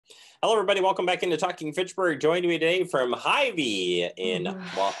Hello, everybody. Welcome back into Talking Fitchburg. Joining me today from Hy-Vee in,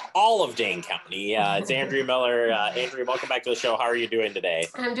 well, all of Dane County. It's Andrea Miller. Andrea, welcome back to the show. How are you doing today?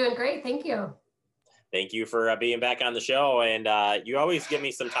 I'm doing great. Thank you. Thank you for being back on the show. And you always give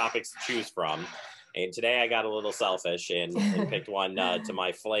me some topics to choose from. And today I got a little selfish and picked one to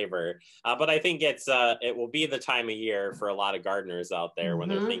my flavor. But I think it will be the time of year for a lot of gardeners out there when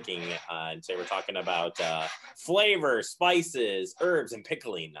they're thinking, and say we're talking about flavor, spices, herbs, and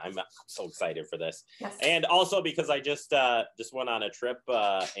pickling. I'm so excited for this. Yes. And also because I just went on a trip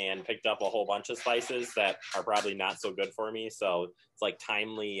and picked up a whole bunch of spices that are probably not so good for me. So it's like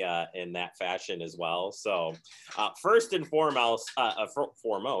timely in that fashion as well. So first and foremost,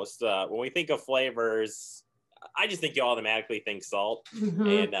 when we think of flavors, I just think you automatically think salt,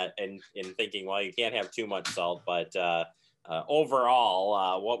 and thinking, well, you can't have too much salt. But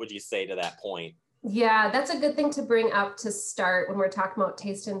overall, what would you say to that point? Yeah, that's a good thing to bring up to start when we're talking about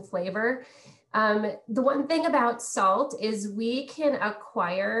taste and flavor. The one thing about salt is we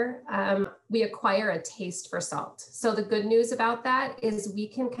acquire a taste for salt. So the good news about that is we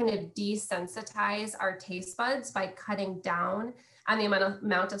can kind of desensitize our taste buds by cutting down on the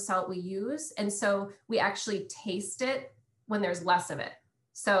amount of salt we use. And so we actually taste it when there's less of it.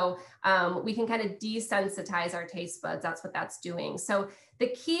 So we can kind of desensitize our taste buds. That's what that's doing. So the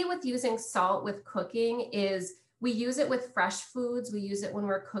key with using salt with cooking is we use it with fresh foods. We use it when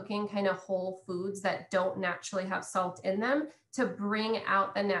we're cooking kind of whole foods that don't naturally have salt in them to bring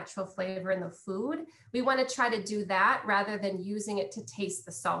out the natural flavor in the food. We want to try to do that rather than using it to taste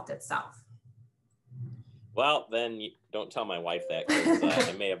the salt itself. Well, then don't tell my wife that, because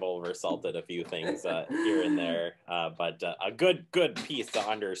I may have oversalted a few things here and there, but a good piece to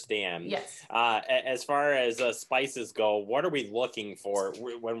understand. Yes. As far as spices go, what are we looking for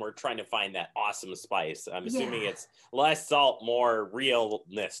when we're trying to find that awesome spice? I'm assuming it's less salt, more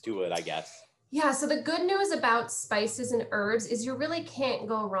realness to it, I guess. Yeah, so the good news about spices and herbs is you really can't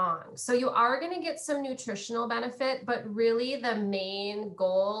go wrong. So you are going to get some nutritional benefit, but really the main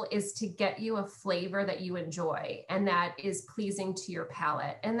goal is to get you a flavor that you enjoy and that is pleasing to your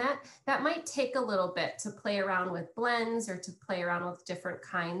palate. And that might take a little bit to play around with blends or to play around with different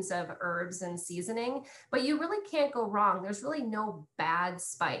kinds of herbs and seasoning, but you really can't go wrong. There's really no bad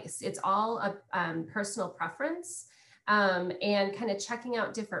spice. It's all a personal preference. And kind of checking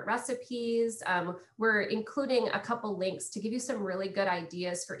out different recipes. We're including a couple links to give you some really good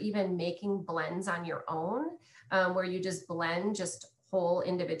ideas for even making blends on your own, where you just blend just whole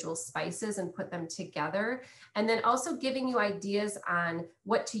individual spices and put them together. And then also giving you ideas on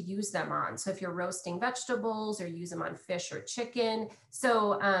what to use them on. So if you're roasting vegetables or use them on fish or chicken.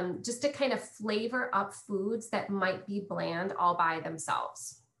 So just to kind of flavor up foods that might be bland all by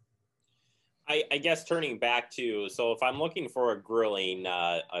themselves. I guess turning back to, so if I'm looking for a grilling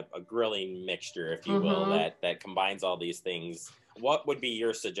mixture, if you will, that combines all these things, what would be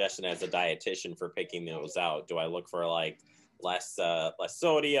your suggestion as a dietitian for picking those out? Do I look for like less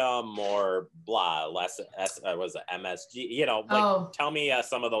sodium or less MSG? You know, tell me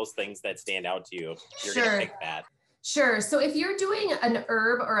some of those things that stand out to you. You're going to pick that. Sure. So if you're doing an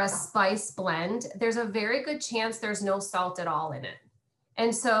herb or a spice blend, there's a very good chance there's no salt at all in it.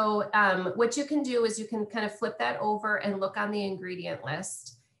 And so what you can do is you can kind of flip that over and look on the ingredient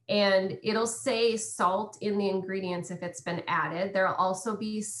list, and it'll say salt in the ingredients if it's been added. There'll also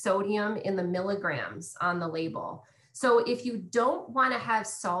be sodium in the milligrams on the label. So if you don't want to have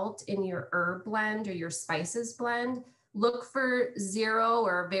salt in your herb blend or your spices blend, look for 0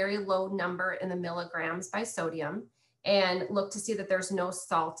 or a very low number in the milligrams by sodium and look to see that there's no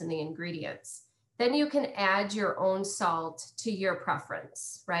salt in the ingredients. Then you can add your own salt to your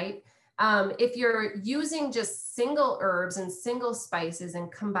preference, right? If you're using just single herbs and single spices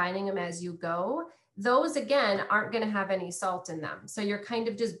and combining them as you go, those again aren't going to have any salt in them. So you're kind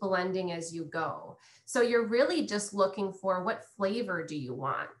of just blending as you go. So you're really just looking for what flavor do you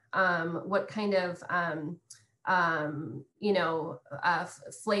want? What kind of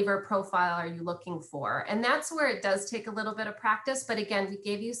flavor profile are you looking for? And that's where it does take a little bit of practice. But again, we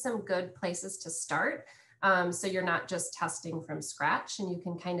gave you some good places to start. So you're not just testing from scratch and you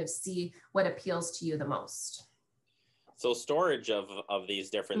can kind of see what appeals to you the most. So storage of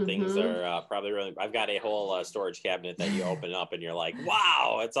these different things are probably really, I've got a whole storage cabinet that you open up and you're like,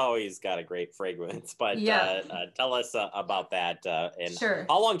 wow, it's always got a great fragrance. But tell us about that. And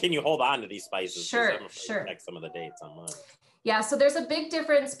how long can you hold on to these spices? Sure. Check some of the dates on mine. Yeah, so there's a big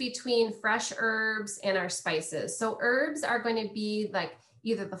difference between fresh herbs and our spices. So herbs are going to be like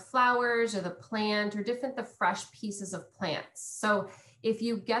either the flowers or the plant or the fresh pieces of plants. So if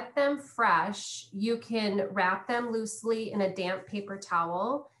you get them fresh, you can wrap them loosely in a damp paper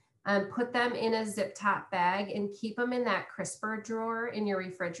towel, Put them in a zip top bag and keep them in that crisper drawer in your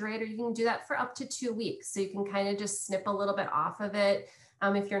refrigerator. You can do that for up to 2 weeks. So you can kind of just snip a little bit off of it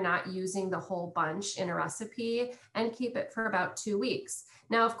if you're not using the whole bunch in a recipe, and keep it for about 2 weeks.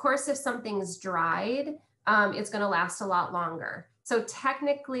 Now, of course, if something's dried, it's going to last a lot longer. So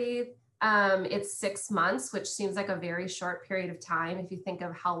technically, it's 6 months, which seems like a very short period of time if you think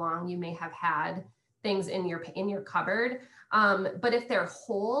of how long you may have had things in your cupboard. But if they're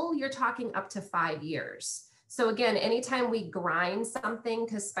whole, you're talking up to 5 years. So again, anytime we grind something,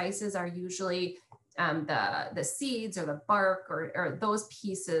 because spices are usually the seeds or the bark or those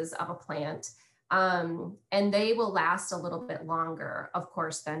pieces of a plant, and they will last a little bit longer, of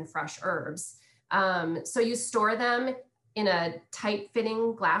course, than fresh herbs. So you store them in a tight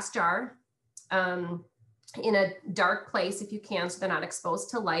fitting glass jar, in a dark place if you can, so they're not exposed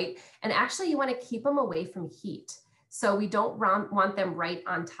to light. And actually you want to keep them away from heat. So we don't want them right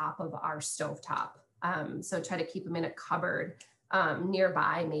on top of our stovetop. So try to keep them in a cupboard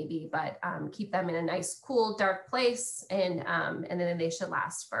nearby maybe, but keep them in a nice, cool, dark place. And then they should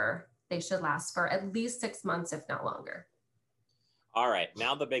last for at least 6 months, if not longer. All right,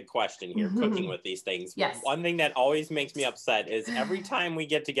 now the big question here, cooking with these things. Yes. One thing that always makes me upset is every time we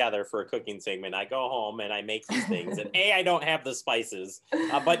get together for a cooking segment, I go home and I make these things, and I don't have the spices,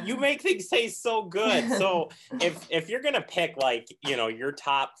 but you make things taste so good. So if you're gonna pick, like, you know, your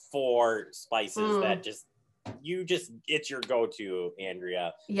top 4 spices that it's your go-to,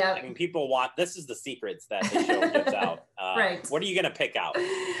 Andrea. Yeah. I mean, people want, this is the secrets that the show gives out. Right. What are you going to pick out?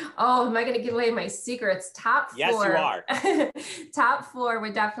 Oh, am I going to give away my secrets? Top 4. Yes, you are. Top 4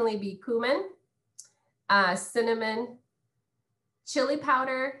 would definitely be cumin, cinnamon, chili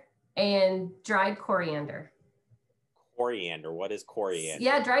powder, and dried coriander. Coriander. What is coriander?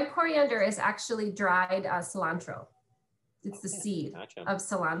 Yeah, dried coriander is actually dried cilantro. It's the seed of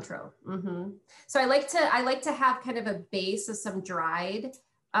cilantro. So I like to have kind of a base of some dried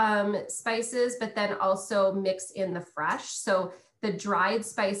spices, but then also mix in the fresh. So the dried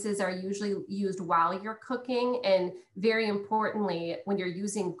spices are usually used while you're cooking. And very importantly, when you're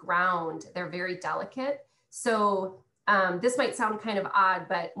using ground, they're very delicate. So this might sound kind of odd,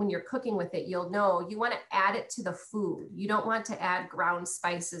 but when you're cooking with it, you'll know you want to add it to the food. You don't want to add ground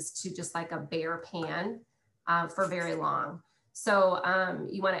spices to just like a bare pan for very long. So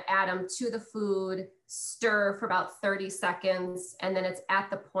you want to add them to the food, stir for about 30 seconds, and then it's at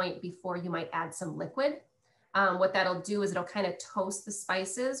the point before you might add some liquid. What that'll do is it'll kind of toast the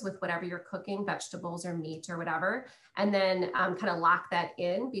spices with whatever you're cooking, vegetables or meat or whatever, and then kind of lock that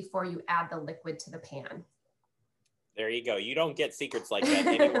in before you add the liquid to the pan. There you go. You don't get secrets like that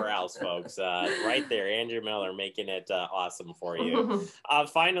anywhere else, folks. Right there, Andrea Miller making it awesome for you.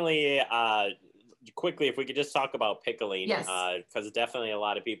 Finally, quickly, if we could just talk about pickling, because definitely a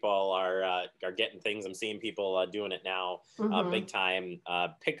lot of people are getting things. I'm seeing people doing it now, big time.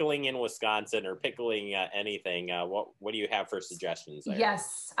 Pickling in Wisconsin or pickling anything. What do you have for suggestions there?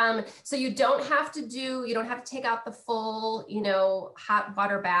 Yes. So you don't have to take out the full, hot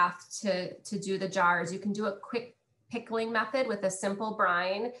water bath to do the jars. You can do a quick pickling method with a simple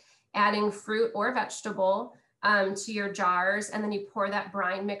brine, adding fruit or vegetable to your jars, and then you pour that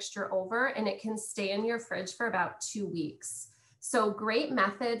brine mixture over, and it can stay in your fridge for about 2 weeks. So great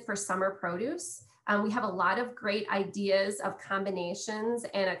method for summer produce. We have a lot of great ideas of combinations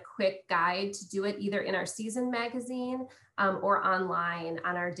and a quick guide to do it either in our season magazine or online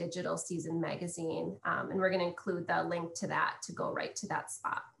on our digital season magazine. And we're going to include the link to that to go right to that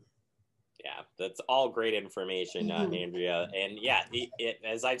spot. Yeah, that's all great information, Andrea. And yeah,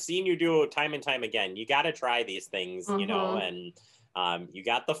 as I've seen you do time and time again, you got to try these things, and you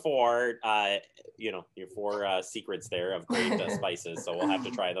got the 4, your 4 secrets there of great spices. So we'll have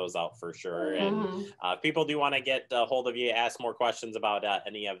to try those out for sure. And if people do want to get a hold of you, ask more questions about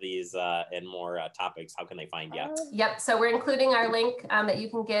any of these and more topics, how can they find you? Yep. So we're including our link that you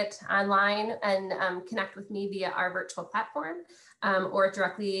can get online and connect with me via our virtual platform or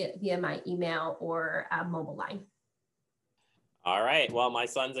directly via my email or mobile line. All right. Well, my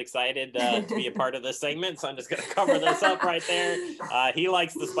son's excited to be a part of this segment, so I'm just going to cover this up right there. He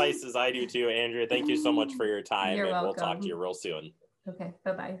likes the spices. I do too. Andrea, thank you so much for your time. You're welcome. We'll talk to you real soon. Okay.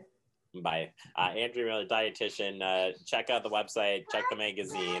 Bye-bye. Bye. Andrea Miller, dietitian. Check out the website, check the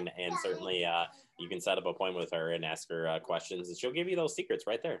magazine, and certainly you can set up an appointment with her and ask her questions, and she'll give you those secrets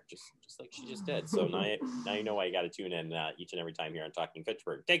right there, just like she just did. So now you know why you got to tune in each and every time here on Talking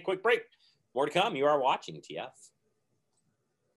Fitchburg. Take a quick break. More to come. You are watching TF.